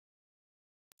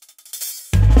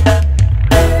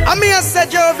And me I said,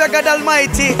 Jehovah God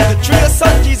Almighty, through your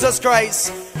Son Jesus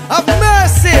Christ, have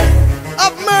mercy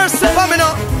for me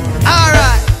now.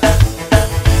 Alright.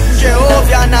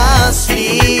 Jehovah not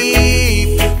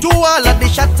sleep. To all of the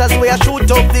shatters where I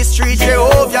shoot up the street,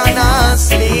 Jehovah not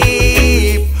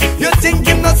sleep. You think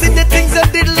him not see the things I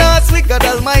did last week? God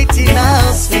Almighty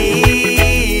not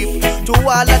sleep. To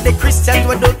all of the Christians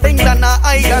where do things and not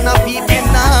hide and not people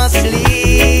not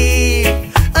sleep.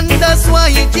 And that's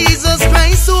why Jesus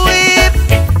Christ weep.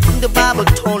 The Bible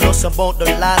told us about the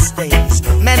last days.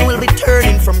 Men will be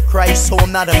turning from Christ, so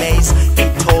I'm not amazed. He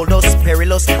told us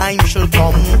perilous times shall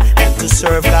come, and to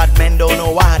serve God men don't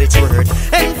know what it's worth.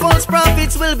 And false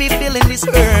prophets will be filling this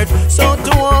earth. So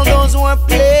to all those who are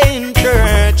playing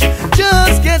church,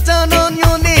 just get down on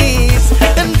your knees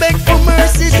and beg for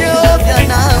mercy, Jehovah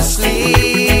not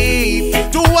sleep.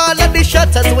 To all of the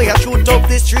shatters where I shoot up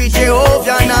the street,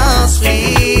 Jehovah not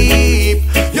sleep.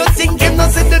 You think you not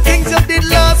see the things you did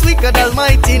last week? God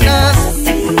Almighty not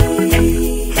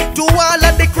sleep. To all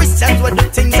of the Christians where the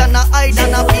things are not hide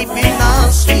and not people not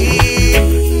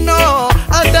sleep. No,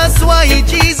 and that's why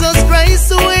Jesus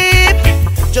Christ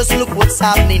weep. Just look what's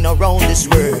happening around this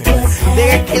world.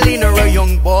 They're killing our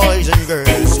young boys and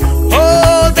girls.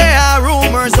 Oh, there are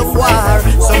rumors of war.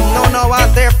 Some don't know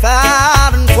what they're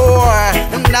fighting for.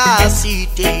 And I see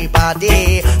day by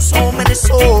day, so many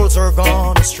souls are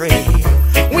gone astray.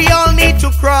 We all need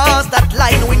to cross that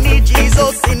line. We need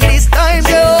Jesus in this time.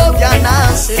 Jehovah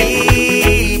not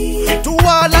sleep. To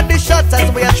all of the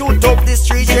shatters we shoot up the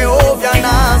street, Jehovah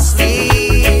not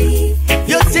sleep.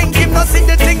 You think him not see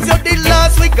the things you did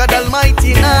last week? God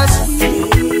Almighty not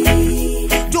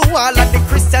sleep. To all of the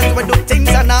Christians we do things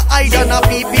and not hide and not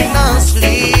people not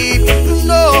sleep.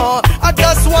 No, and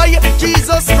that's why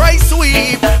Jesus Christ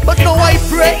weep. But now I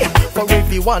pray for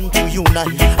everyone to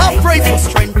unite. I pray for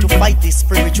strength to fight this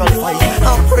spiritual fight.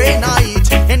 I pray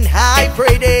night and I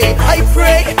pray day. I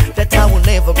pray that I will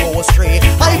never go astray.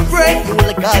 I pray you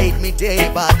will guide me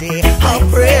day by day. I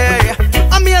pray.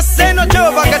 I'm here saying, no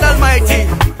Jehovah God Almighty,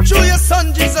 through your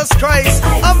Son Jesus Christ,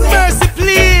 have mercy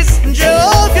please.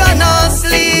 Jehovah not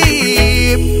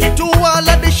sleep. To all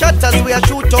of the shatters we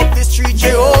shoot up the street,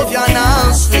 Jehovah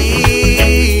not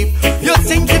sleep. You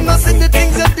think him not see the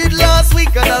things you did last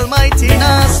week? God Almighty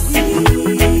not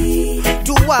sleep.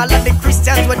 To all of the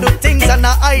Christians we do things and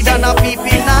not hide and not people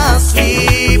not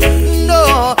sleep.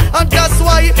 No, and that's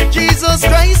why Jesus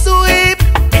Christ weep.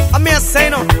 I'm here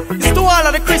saying, no, it's to all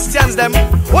of the Christians them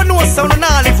who know some do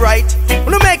not live right,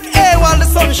 who make air while the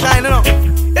sun shine, you know.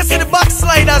 You see the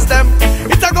backsliders them,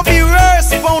 it's gonna be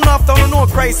worse found after you know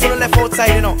Christ who left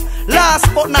outside, you know. Last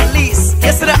but not least,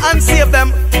 you see the unsaved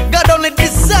them, God only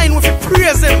designed with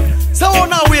praise him. So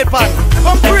now wait pan,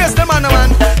 come praise them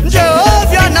man.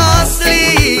 Jehovah